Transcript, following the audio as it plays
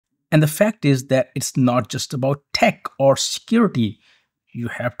And the fact is that it's not just about tech or security. You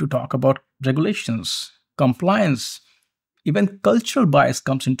have to talk about regulations, compliance, even cultural bias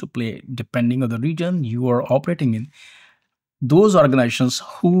comes into play depending on the region you are operating in. Those organizations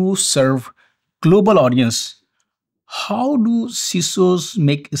who serve global audience, how do CISOs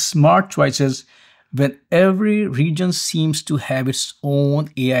make smart choices when every region seems to have its own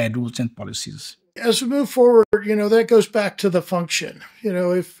AI rules and policies? As we move forward, that goes back to the function.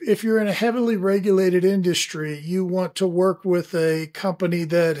 If you're in a heavily regulated industry, you want to work with a company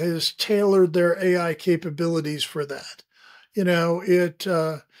that has tailored their AI capabilities for that.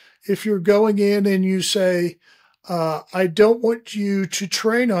 If you're going in and you say, I don't want you to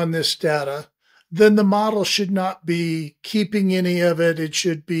train on this data, then the model should not be keeping any of it. It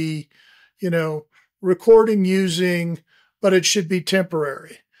should be, recording using, but it should be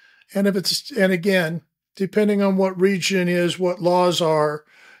temporary. And again, depending on what region is, what laws are,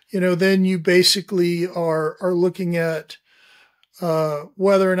 then you basically are looking at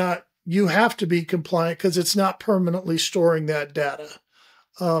whether or not you have to be compliant because it's not permanently storing that data.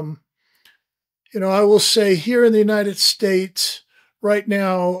 I will say here in the United States right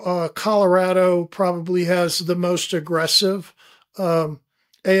now, Colorado probably has the most aggressive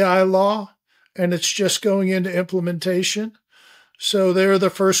AI law, and it's just going into implementation. So they're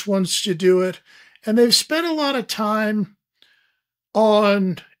the first ones to do it. And they've spent a lot of time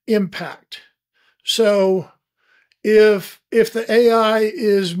on impact. So if the AI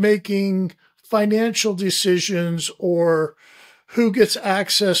is making financial decisions or who gets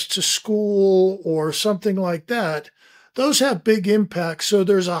access to school or something like that, those have big impacts. So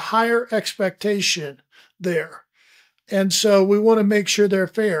there's a higher expectation there. And so we want to make sure they're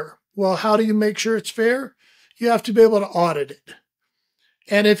fair. Well, how do you make sure it's fair? You have to be able to audit it.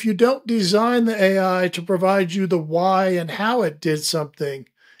 And if you don't design the AI to provide you the why and how it did something,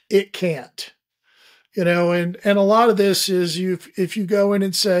 it can't. And a lot of this is if you go in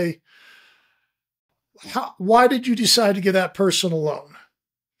and say, why did you decide to give that person a loan?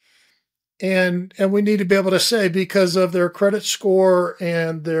 And we need to be able to say because of their credit score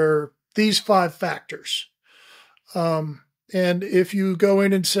and these 5 factors. And if you go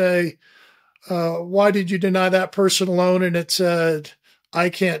in and say, why did you deny that person a loan? And it said, I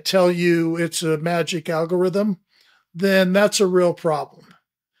can't tell you, it's a magic algorithm, then that's a real problem.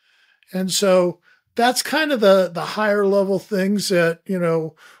 And so that's kind of the higher level things that,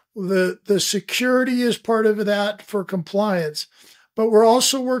 the security is part of that for compliance, but we're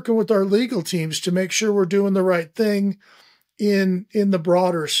also working with our legal teams to make sure we're doing the right thing in the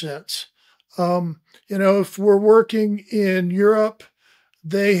broader sense. If we're working in Europe,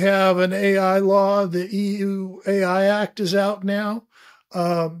 they have an AI law. The EU AI Act is out now.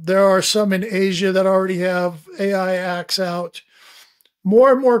 There are some in Asia that already have AI acts out.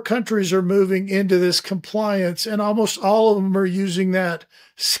 More and more countries are moving into this compliance, and almost all of them are using that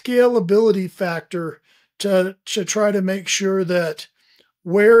scalability factor to try to make sure that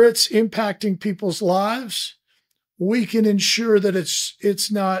where it's impacting people's lives, we can ensure that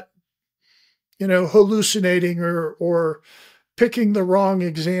it's not, hallucinating or picking the wrong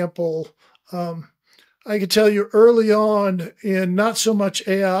example. I could tell you early on in not so much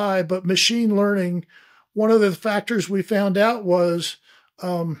AI, but machine learning, one of the factors we found out was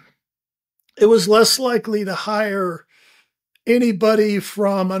it was less likely to hire anybody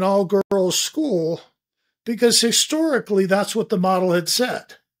from an all-girls school because historically that's what the model had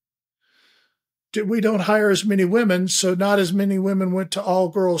said. We don't hire as many women, so not as many women went to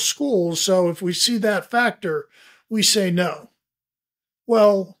all-girls schools. So if we see that factor, we say no.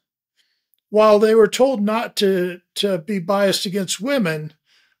 Well, while they were told not to be biased against women,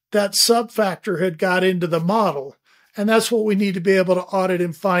 that sub-factor had got into the model. And that's what we need to be able to audit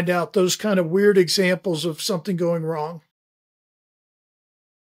and find out, those kind of weird examples of something going wrong.